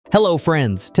Hello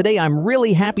friends, today I'm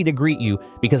really happy to greet you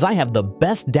because I have the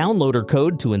best downloader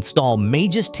code to install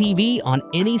Magis TV on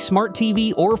any smart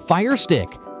TV or Firestick.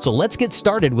 So let's get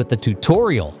started with the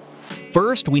tutorial.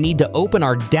 First, we need to open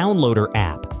our downloader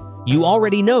app. You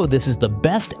already know this is the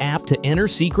best app to enter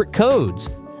secret codes.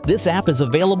 This app is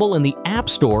available in the App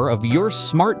Store of your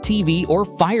smart TV or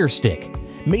Firestick.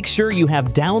 Make sure you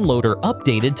have Downloader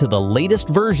updated to the latest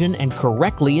version and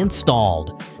correctly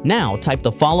installed. Now type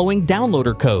the following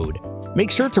downloader code.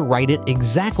 Make sure to write it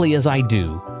exactly as I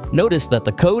do. Notice that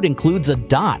the code includes a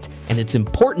dot and it's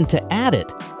important to add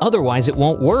it, otherwise it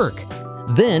won't work.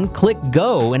 Then click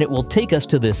Go and it will take us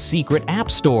to this secret app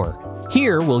store.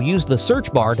 Here we'll use the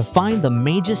search bar to find the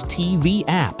Magis TV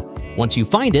app. Once you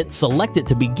find it, select it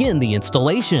to begin the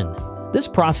installation. This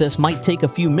process might take a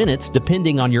few minutes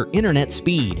depending on your internet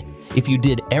speed. If you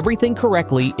did everything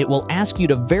correctly, it will ask you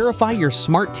to verify your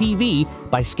smart TV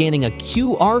by scanning a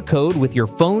QR code with your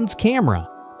phone's camera.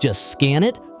 Just scan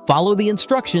it, follow the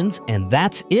instructions, and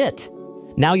that's it.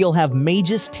 Now you'll have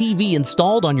Magis TV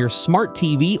installed on your smart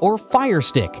TV or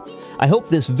Firestick. I hope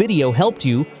this video helped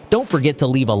you. Don't forget to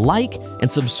leave a like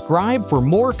and subscribe for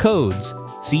more codes.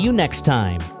 See you next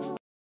time.